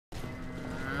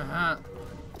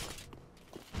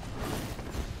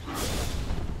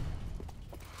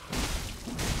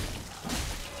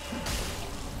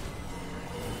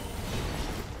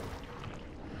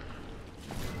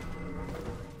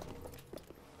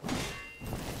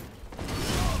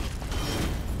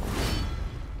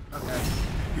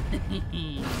I'm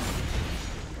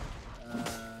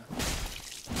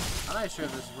not sure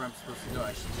if this is where I'm supposed to go.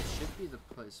 Actually, this should be the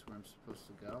place where I'm supposed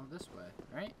to go. This way,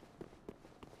 right?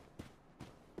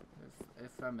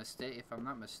 If I'm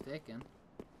not mistaken.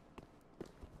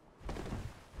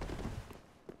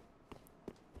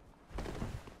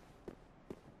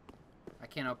 I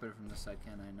can't open it from this side,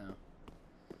 can I? No.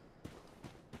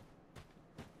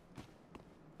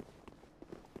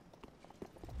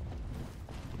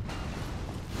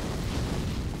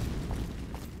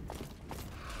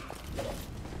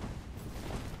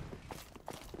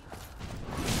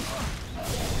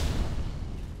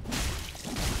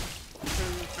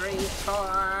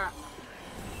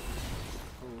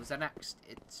 Who's the next?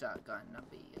 It's gonna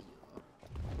be you.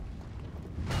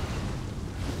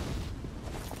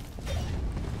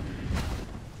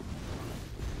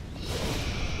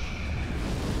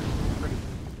 Pretty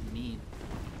mean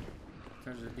in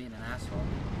terms of being an asshole.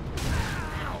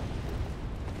 Ow!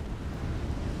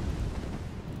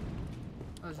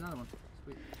 Oh, there's another one.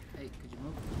 Sweet. Hey, could you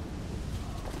move?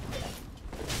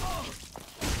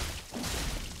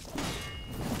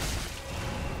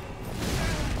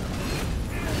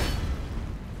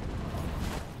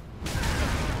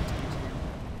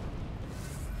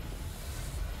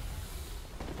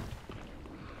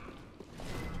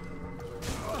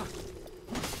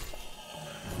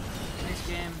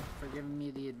 Giving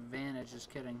me the advantage. Just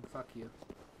kidding. Fuck you.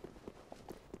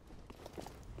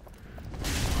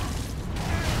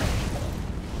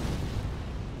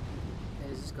 Hey,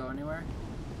 does this go anywhere?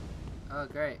 Oh,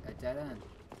 great. A dead end.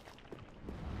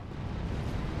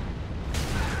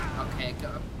 Okay,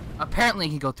 go. Apparently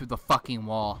he can go through the fucking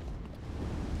wall.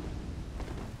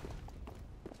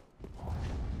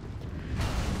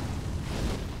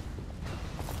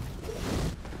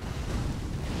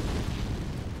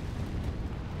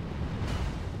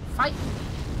 Fight!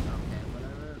 Okay,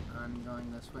 whatever. I'm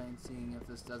going this way and seeing if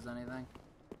this does anything.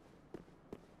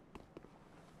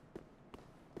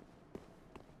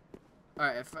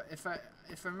 Alright, if I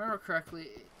remember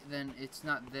correctly, then it's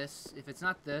not this. If it's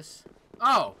not this...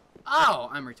 Oh! Oh!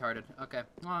 I'm retarded. Okay,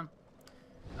 hold on.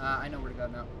 I know where to go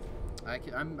now.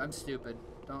 I'm stupid.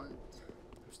 I'm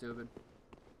stupid.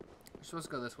 You're supposed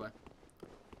to go this way.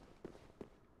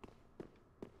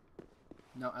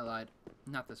 No, I lied.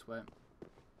 Not this way.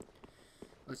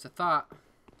 At least I thought.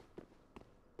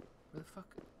 Where the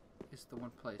fuck is the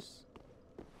one place?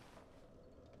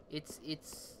 It's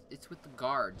with the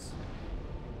guards.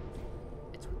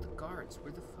 It's with the guards.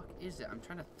 Where the fuck is it? I'm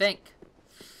trying to think.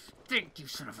 Think, you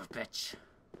son of a bitch.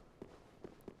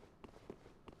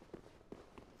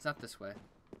 It's not this way.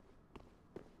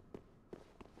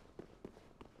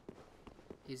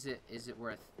 Is it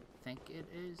where I think it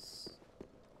is?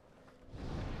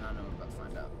 I don't know. We're about to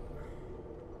find out.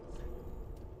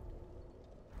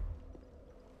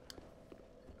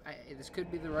 This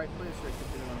could be the right place, or it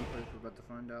could be the wrong place. We're about to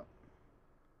find out.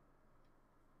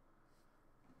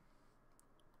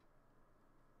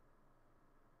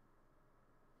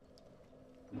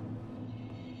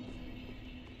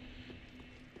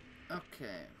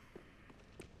 Okay.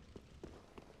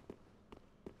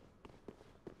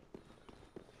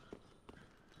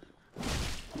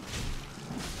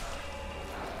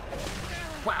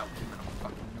 Wow! Came out of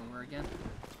fucking nowhere again.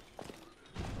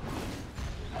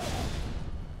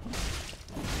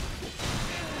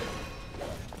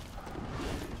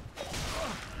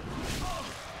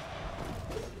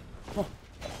 Oh,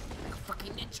 like a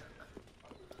fucking ninja.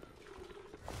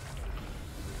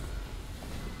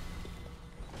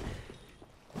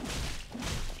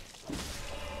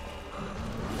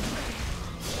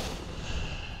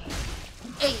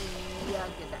 Hey,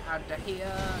 get out of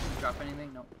here. Drop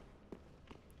anything? Nope.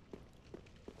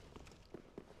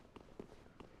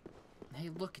 Hey,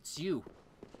 look, it's you,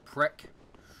 prick.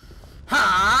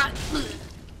 Ha!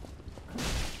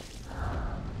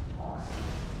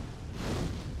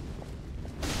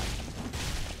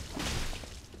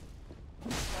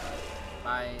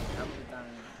 Bye. Have a good time.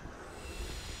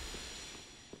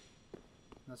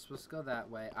 Not supposed to go that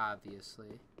way,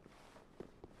 obviously.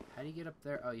 How do you get up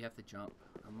there? Oh, you have to jump.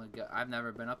 I'm gonna go. I've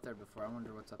never been up there before. I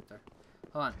wonder what's up there.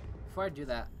 Hold on. Before I do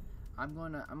that, I'm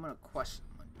gonna question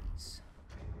one of these.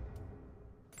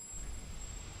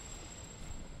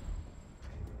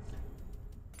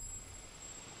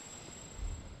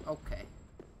 Okay.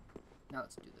 Now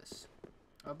let's do this.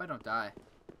 I hope I don't die.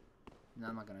 No,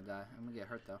 I'm not gonna die. I'm gonna get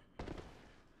hurt though.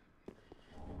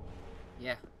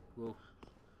 Yeah. Whoa.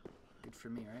 Good for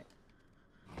me, right?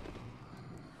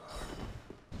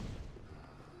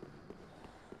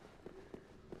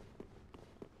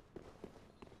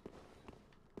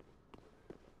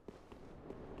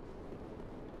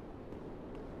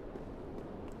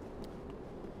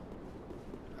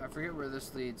 forget where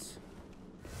this leads.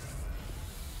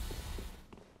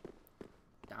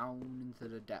 Down into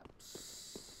the depths.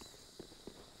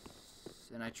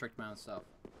 And I tricked myself.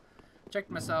 Checked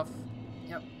myself.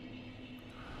 Yep.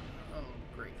 Oh,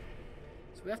 great.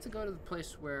 So we have to go to the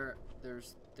place where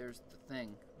there's the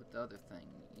thing with the other thing.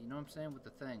 You know what I'm saying? With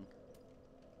the thing.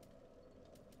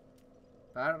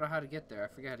 But I don't know how to get there. I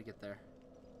forget how to get there.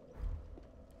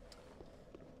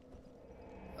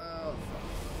 Oh, fuck.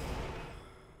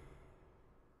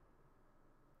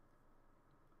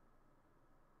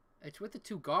 It's with the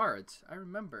two guards. I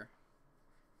remember.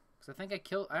 Because I think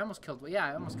I almost killed, yeah,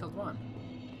 I almost killed one.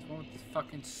 It's one with this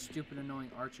fucking stupid,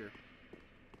 annoying archer.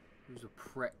 Who's a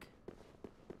prick.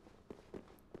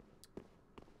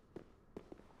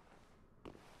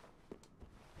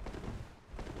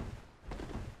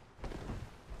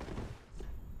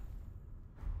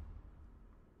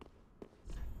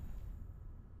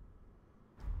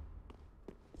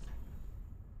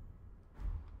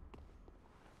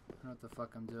 I don't know what the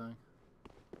fuck I'm doing.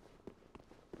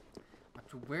 Up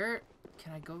to where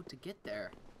can I go to get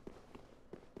there?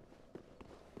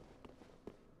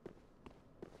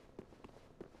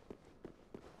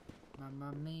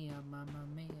 Mamma mia, mamma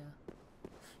mia.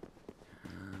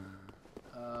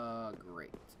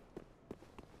 Great.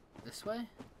 This way?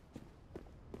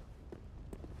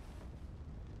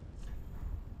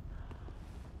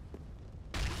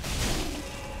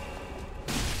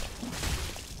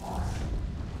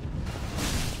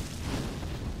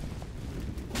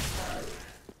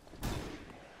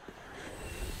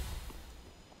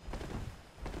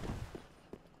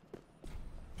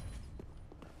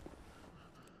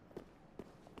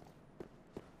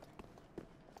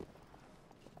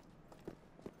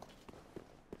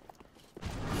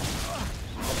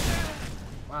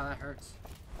 Wow, that hurts.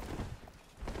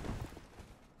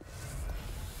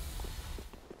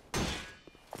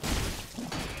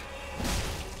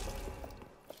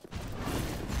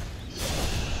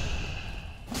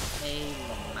 Hey,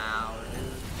 Lamau, dude.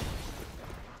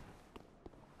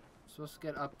 I'm supposed to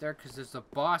get up there because there's a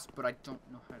boss, but I don't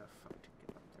know how to fuck to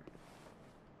get up there.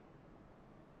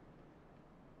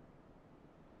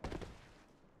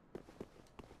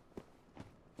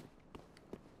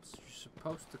 So you're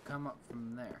supposed to come up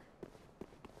from there.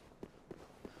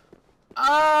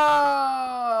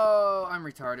 Oh, I'm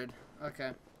retarded.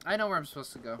 Okay. I know where I'm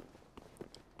supposed to go.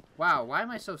 Wow, why am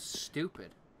I so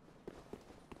stupid?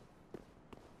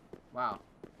 Wow.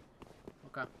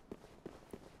 Okay.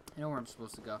 I know where I'm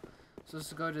supposed to go. I'm supposed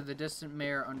to go to the distant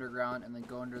mayor underground and then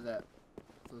go under that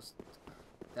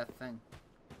thing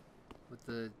with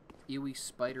the Eewee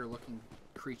spider looking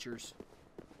creatures.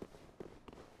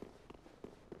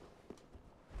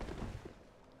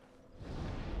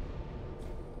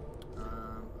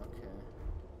 Okay.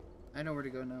 I know where to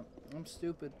go now. I'm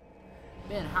stupid.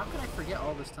 Man, how could I forget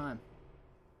all this time?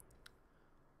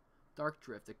 Dark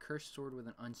Drift, a cursed sword with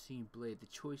an unseen blade. The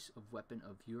choice of weapon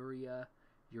of Uria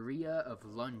of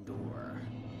Lundor.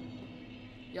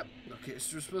 Yep. Okay,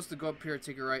 so we're supposed to go up here and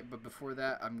take a right, but before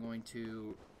that, I'm going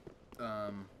to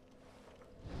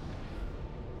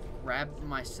grab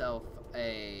myself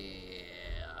a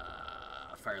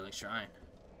Firelink Shrine.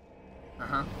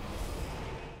 Uh-huh.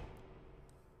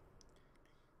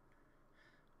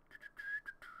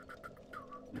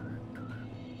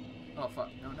 Oh, fuck.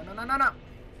 No.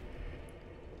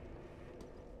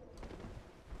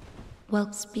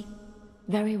 Well, speak.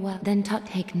 Very well. Then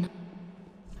taken.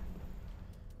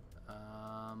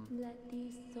 Let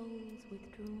these souls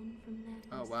withdrawn from their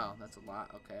Oh, wow. That's a lot.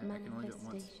 Okay. I can only do it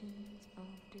once. Manifestations of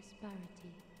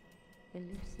disparity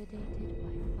elucidated by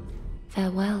fire.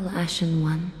 Farewell, Ashen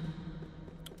One.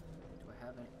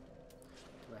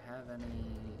 Do I have any...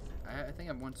 I think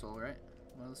I have one soul, right?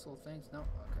 One of the soul things? No?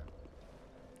 Okay.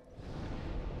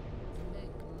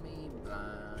 Make me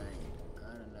blind.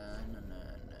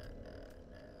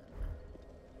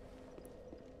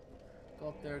 Go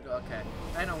up there, go. Okay.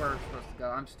 I know where we're supposed to go.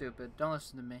 I'm stupid. Don't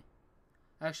listen to me.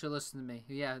 Actually, listen to me.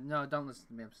 Yeah, no, don't listen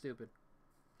to me. I'm stupid.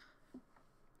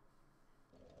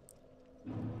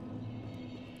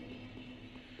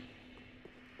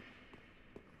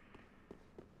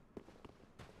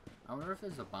 I wonder if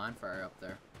there's a bonfire up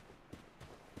there.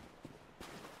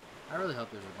 I really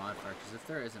hope there's a bonfire, because if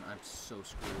there isn't, I'm so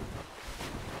screwed.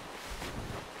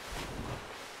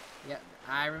 Yeah,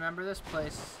 I remember this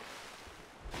place.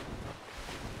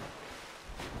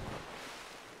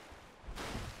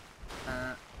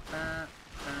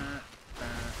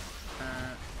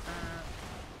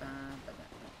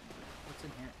 What's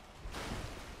in here?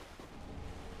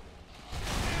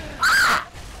 Ah!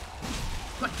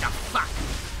 What the fuck?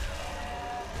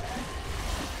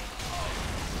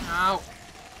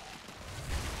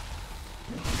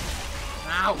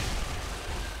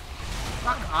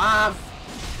 Fuck off!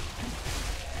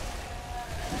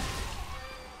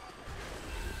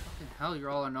 Fucking hell, you're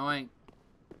all annoying.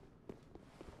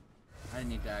 I didn't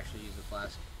need to actually use the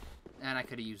flask. And I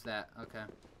could have used that. Okay.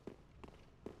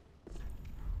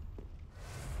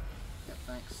 Yeah,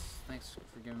 thanks. Thanks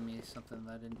for giving me something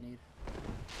that I didn't need.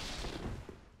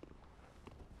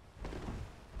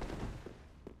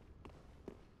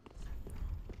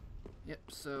 Yep,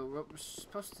 so what we're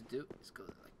supposed to do is go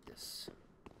like this.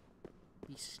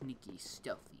 Be sneaky,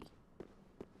 stealthy.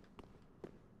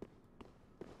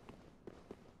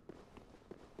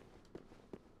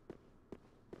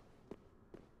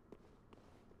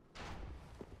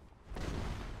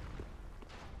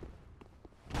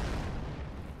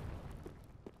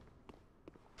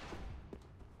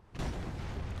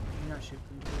 You're not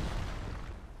shifting, please.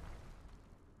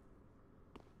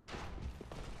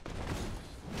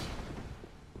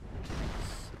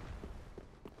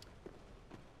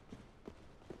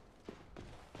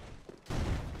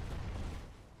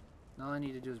 All I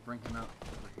need to do is bring him out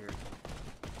over here.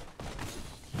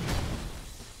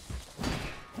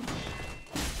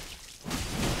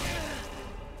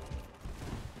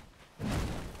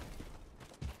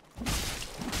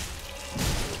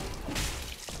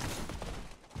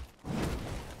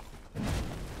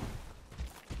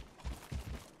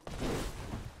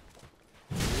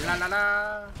 La la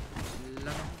la.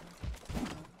 La.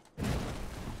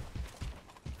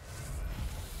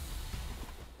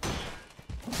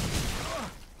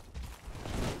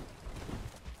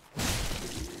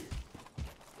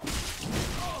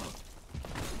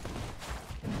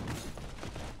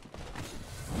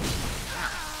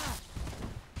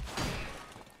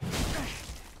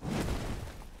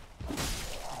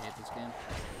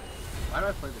 Why do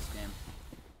I play this game?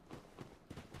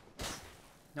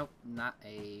 Nope, not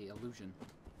a illusion.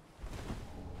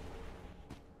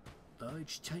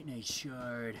 Large titanite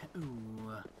shard.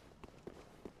 Ooh.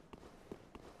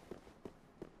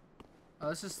 Oh,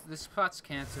 this spot's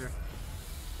cancer.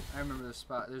 I remember this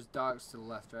spot. There's dogs to the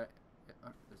left, right?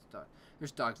 Yeah,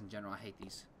 there's dogs in general. I hate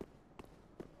these.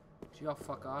 Should y'all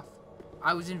fuck off?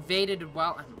 I was invaded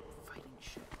while I'm fighting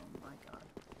shit. Oh my god.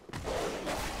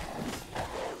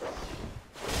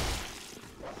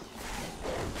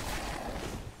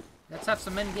 Let's have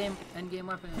some endgame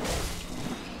weapons.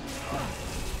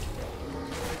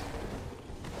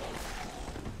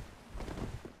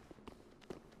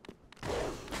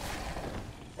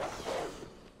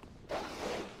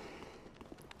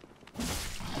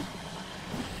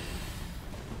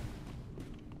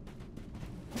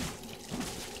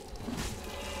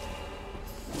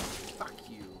 Fuck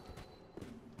you.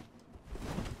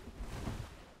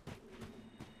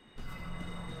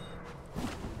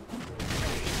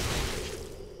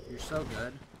 You're so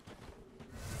good.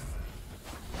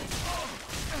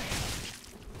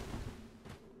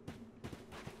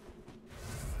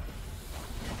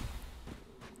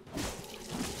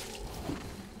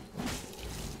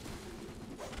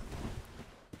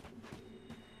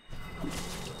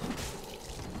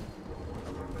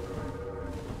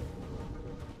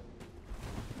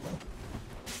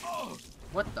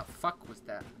 What the fuck was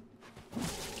that?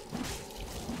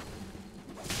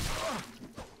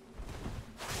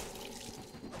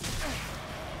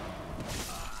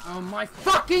 Oh my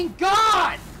fucking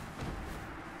god!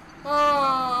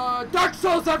 Dark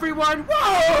Souls, everyone!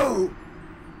 Whoa!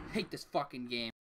 Hate this fucking game.